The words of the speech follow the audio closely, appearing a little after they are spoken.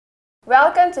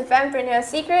Welcome to Fempreneur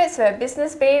Secrets, where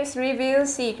business babes reveal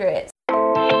secrets.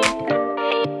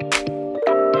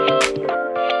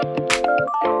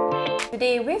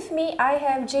 Today with me, I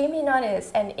have Jamie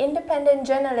Nonis, an independent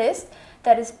journalist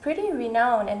that is pretty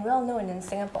renowned and well known in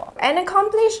Singapore. An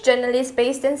accomplished journalist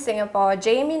based in Singapore,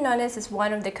 Jamie Nonis is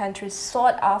one of the country's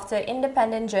sought-after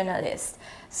independent journalists.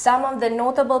 Some of the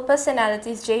notable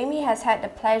personalities Jamie has had the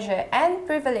pleasure and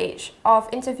privilege of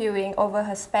interviewing over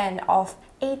her span of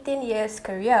 18 years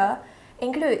career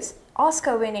includes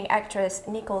Oscar-winning actress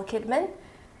Nicole Kidman,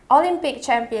 Olympic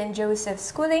champion Joseph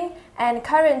Schooling, and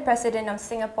current President of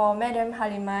Singapore, Madam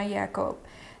Halimah Yacob.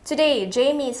 Today,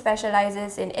 Jamie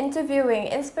specializes in interviewing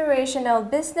inspirational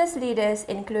business leaders,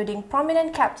 including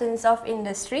prominent captains of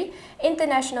industry,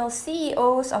 international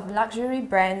CEOs of luxury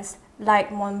brands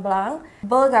like Montblanc,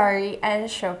 Bulgari, and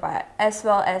Chopard, as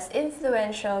well as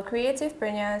influential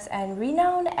creativepreneurs and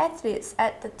renowned athletes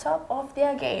at the top of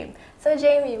their game. So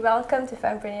Jamie, welcome to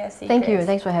Fempreneur Secrets. Thank you,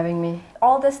 thanks for having me.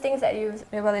 All these things that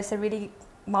it's a really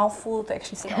mouthful to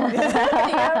actually say all this. You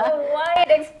have a wide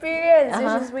experience,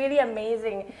 which is really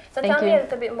amazing. So tell me a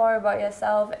little bit more about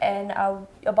yourself and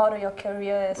about your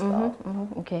career as well.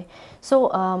 Okay, so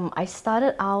I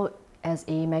started out as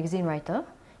a magazine writer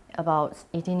about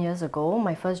 18 years ago.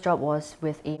 My first job was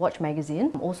with a watch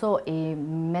magazine, also a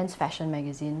men's fashion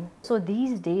magazine. So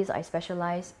these days I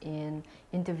specialize in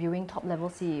interviewing top-level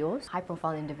CEOs,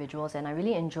 high-profile individuals, and I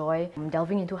really enjoy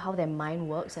delving into how their mind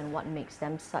works and what makes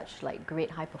them such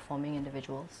great high-performing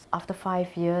individuals. After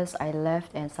 5 years, I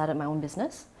left and started my own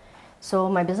business. So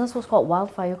my business was called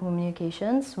Wildfire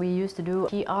Communications. We used to do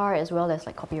PR as well as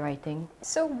copywriting.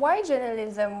 So why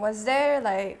journalism? Was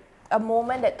there a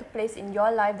moment that took place in your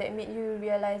life that made you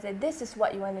realize that this is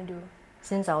what you want to do?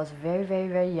 Since I was very, very,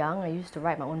 very young, I used to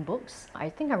write my own books. I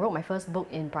think I wrote my first book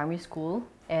in primary school,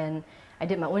 and I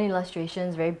did my own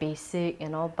illustrations, very basic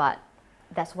and all, but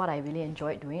that's what I really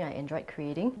enjoyed doing. I enjoyed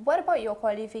creating. What about your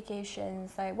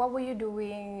qualifications? What were you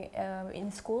doing in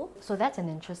school? So that's an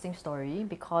interesting story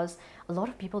because a lot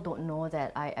of people don't know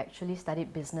that I actually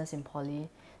studied business in poly.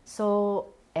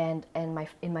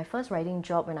 In my first writing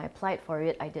job, when I applied for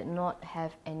it, I did not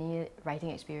have any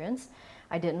writing experience.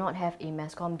 I did not have a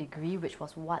mass comm degree, which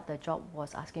was what the job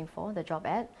was asking for, the job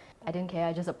ad. I didn't care,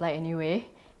 I just applied anyway,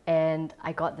 and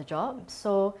I got the job.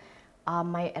 So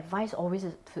my advice always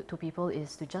to people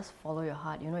is to just follow your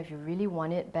heart. If you really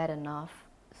want it bad enough,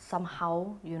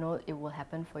 somehow, it will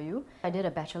happen for you. I did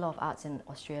a Bachelor of Arts in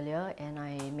Australia and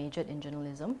I majored in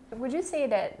journalism. Would you say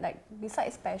that,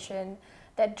 besides passion,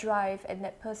 that drive and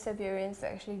that perseverance to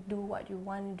actually do what you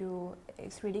want to do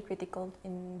is really critical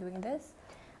in doing this?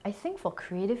 I think for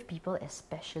creative people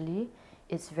especially,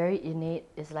 it's very innate.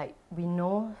 It's we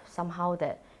know somehow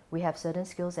that we have certain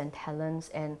skills and talents,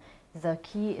 and the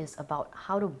key is about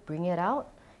how to bring it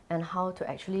out and how to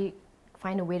actually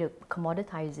find a way to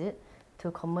commoditize it, to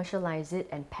commercialize it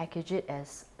and package it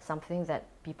as something that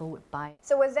people would buy.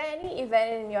 So was there any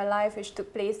event in your life which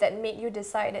took place that made you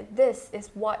decide that this is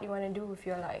what you want to do with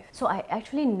your life? So I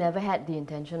actually never had the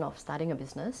intention of starting a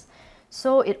business.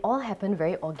 So it all happened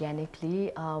very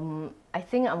organically. I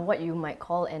think I'm what you might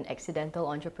call an accidental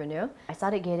entrepreneur. I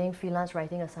started getting freelance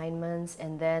writing assignments,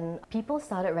 and then people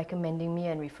started recommending me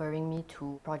and referring me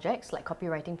to projects, like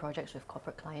copywriting projects with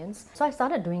corporate clients. So I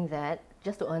started doing that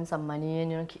just to earn some money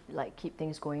and keep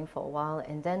things going for a while.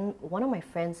 And then one of my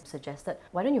friends suggested,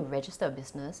 why don't you register a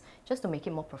business just to make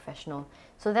it more professional?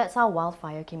 So that's how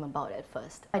Wildfire came about at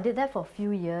first. I did that for a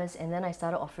few years, and then I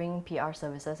started offering PR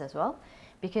services as well,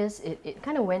 because it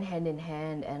kind of went hand in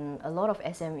hand, and a lot of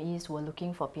SMEs were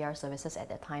looking for PR services at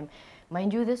that time.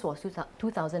 Mind you, this was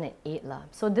 2008 lah.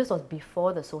 So this was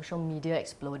before the social media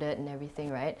exploded and everything,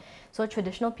 right? So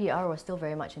traditional PR was still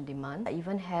very much in demand. I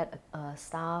even had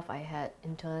staff, I had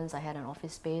interns, I had an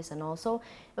office space, and also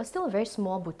it was still a very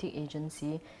small boutique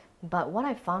agency. But what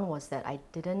I found was that I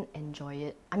didn't enjoy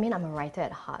it. I mean, I'm a writer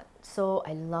at heart, so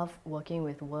I love working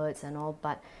with words and all,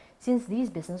 but since these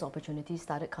business opportunities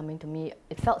started coming to me,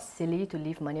 it felt silly to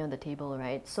leave money on the table,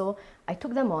 right? So I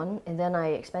took them on, and then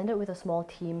I expanded with a small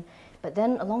team. But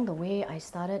then along the way, I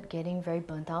started getting very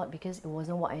burnt out because it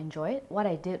wasn't what I enjoyed. What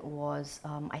I did was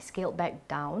I scaled back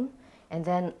down, and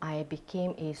then I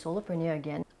became a solopreneur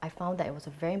again. I found that it was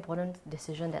a very important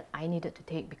decision that I needed to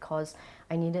take because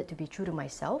I needed to be true to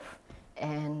myself,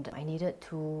 and I needed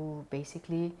to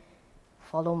basically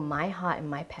follow my heart and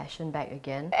my passion back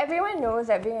again. Everyone knows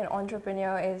that being an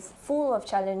entrepreneur is full of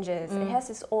challenges. It has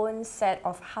its own set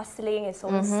of hustling, its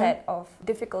own set of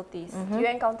difficulties. Do you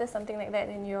encounter something like that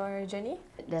in your journey?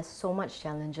 There's so much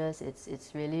challenges.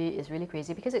 It's really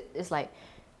crazy because it's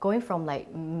going from like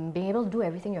being able to do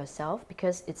everything yourself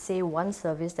because it's say one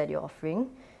service that you're offering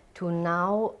to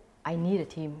now I need a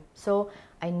team. So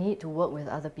I need to work with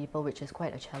other people, which is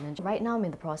quite a challenge. Right now I'm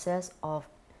in the process of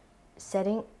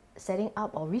setting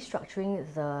up or restructuring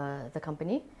the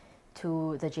company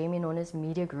to the Jamie Nonis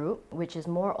Media Group, which is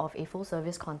more of a full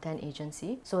service content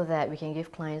agency so that we can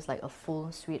give clients like a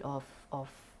full suite of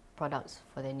products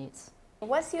for their needs.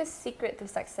 What's your secret to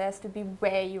success to be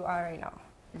where you are right now?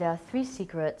 There are 3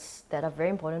 secrets that are very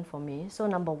important for me. So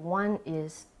number 1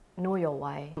 is know your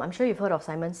why. I'm sure you've heard of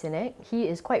Simon Sinek. He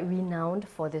is quite renowned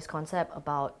for this concept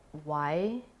about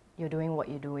why you're doing what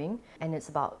you're doing, and it's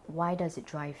about why does it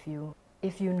drive you.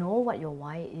 If you know what your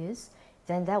why is,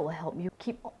 then that will help you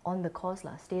keep on the course,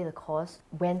 stay the course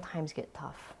when times get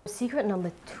tough. Secret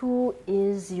number 2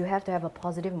 is you have to have a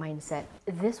positive mindset.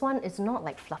 This one is not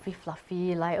like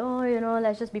fluffy, like, oh,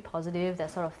 let's just be positive,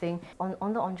 that sort of thing.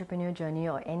 On the entrepreneur journey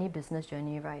or any business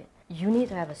journey, right, you need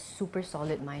to have a super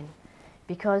solid mind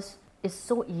because it's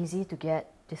so easy to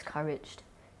get discouraged.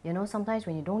 Sometimes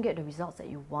when you don't get the results that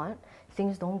you want,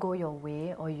 things don't go your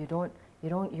way, or you don't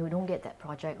get that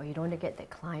project, or you don't get that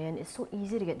client, it's so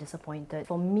easy to get disappointed.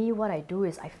 For me, what I do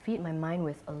is I feed my mind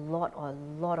with a lot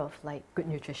of like good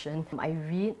nutrition. I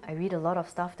read a lot of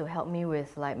stuff to help me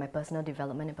with like my personal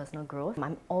development and personal growth.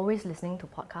 I'm always listening to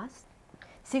podcasts.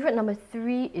 Secret number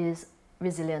 3 is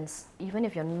resilience. Even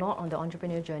if you're not on the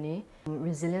entrepreneur journey,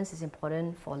 resilience is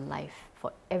important for life,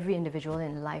 for every individual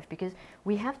in life, because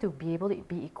we have to be able to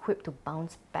be equipped to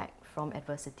bounce back from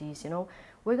adversities.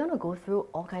 We're going to go through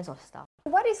all kinds of stuff.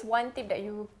 What is one tip that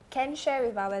you can share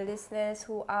with our listeners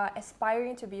who are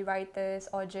aspiring to be writers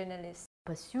or journalists?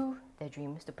 Pursue their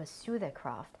dreams, to pursue their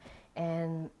craft,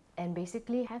 and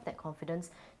basically have that confidence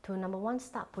to, number 1,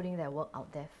 start putting their work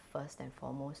out there first and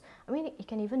foremost. I mean, it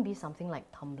can even be something like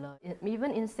Tumblr,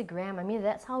 even Instagram. I mean,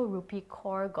 that's how Rupi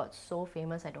Kaur got so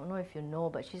famous. I don't know if you know,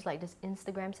 but she's like this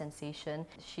Instagram sensation.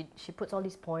 She puts all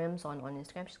these poems on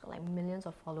Instagram. She's got like millions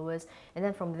of followers, and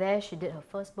then from there she did her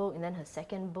first book and then her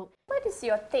second book. What is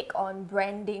your take on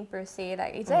branding per se?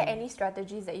 Like, is there any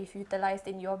strategies that you've utilized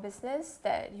in your business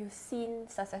that you've seen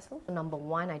successful? Number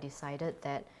 1, I decided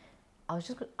that I was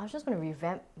just going to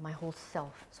revamp my whole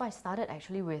self. So I started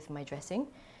actually with my dressing,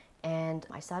 and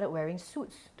I started wearing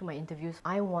suits to my interviews.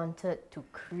 I wanted to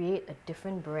create a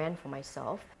different brand for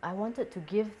myself. I wanted to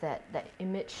give that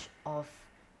image of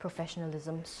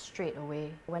professionalism straight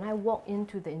away. When I walk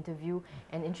into the interview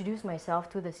and introduce myself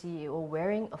to the CEO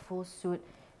wearing a full suit,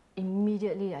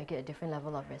 immediately I get a different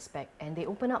level of respect, and they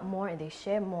open up more and they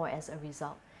share more as a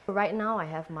result. Right now I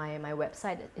have my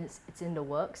website, it's in the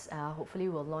works. Hopefully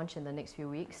we'll launch in the next few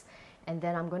weeks, and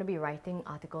then I'm going to be writing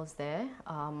articles there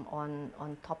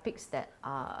on topics that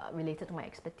are related to my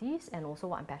expertise and also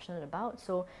what I'm passionate about.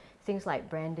 So things like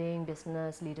branding,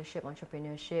 business, leadership,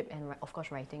 entrepreneurship, and of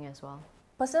course writing as well.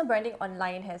 Personal branding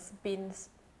online has been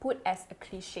put as a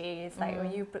cliche. It's like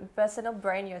when you personal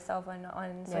brand yourself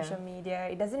on social media,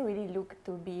 it doesn't really look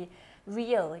to be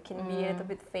real. It can be a little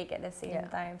bit fake at the same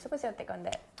time. So what's your take on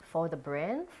that? For the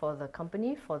brand, for the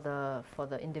company, for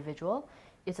the individual,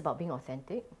 it's about being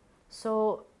authentic.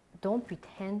 So don't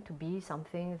pretend to be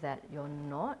something that you're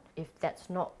not if that's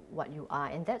not what you are.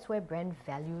 And that's where brand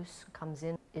values comes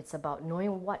in. It's about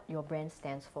knowing what your brand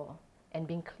stands for and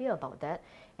being clear about that,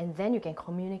 and then you can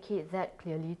communicate that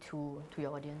clearly to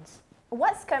your audience.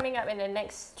 What's coming up in the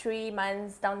next 3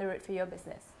 months down the road for your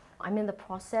business? I'm in the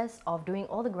process of doing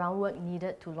all the groundwork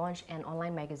needed to launch an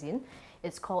online magazine.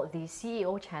 It's called the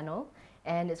CEO Channel,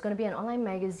 and it's going to be an online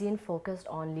magazine focused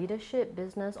on leadership,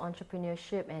 business,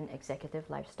 entrepreneurship, and executive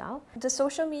lifestyle. The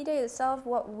social media itself,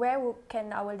 where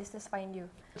can our listeners find you?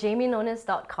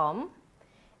 jamienonis.com.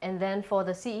 And then for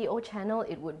the CEO channel,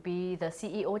 it would be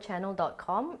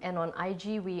theceochannel.com. And on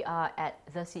IG, we are at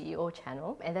the CEO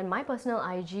channel. And then my personal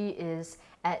IG is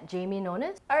at Jamie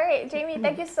Nonis. All right, Jamie,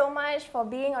 thank you so much for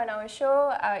being on our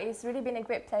show. It's really been a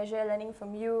great pleasure learning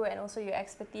from you and also your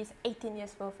expertise, 18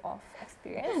 years worth of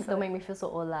experience. Don't make me feel so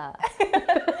old lah.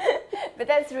 But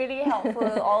that's really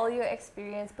helpful, all your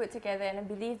experience put together, and I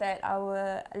believe that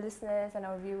our listeners and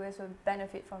our viewers will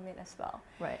benefit from it as well.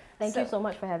 Right. Thank you so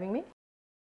much for having me.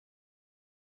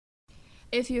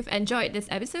 If you've enjoyed this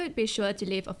episode, be sure to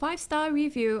leave a 5-star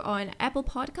review on Apple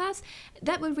Podcasts.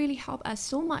 That will really help us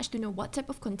so much to know what type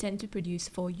of content to produce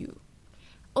for you.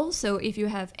 Also, if you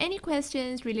have any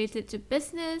questions related to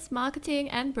business, marketing,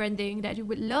 and branding that you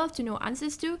would love to know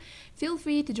answers to, feel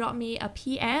free to drop me a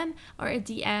PM or a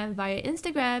DM via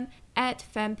Instagram at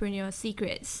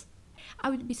FempreneurSecrets. I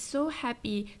would be so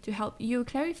happy to help you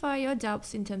clarify your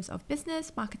doubts in terms of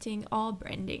business, marketing, or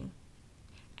branding.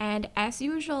 And as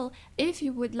usual, if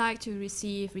you would like to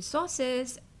receive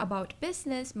resources about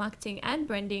business, marketing, and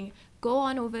branding, go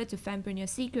on over to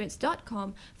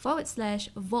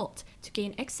fempreneurssecrets.com/vault to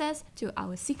gain access to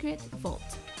our secret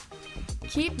vault.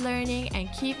 Keep learning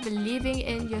and keep believing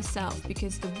in yourself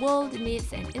because the world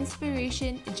needs an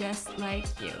inspiration just like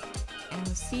you. And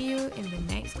I'll see you in the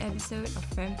next episode of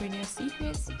Fempreneur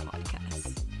Secrets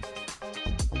podcast.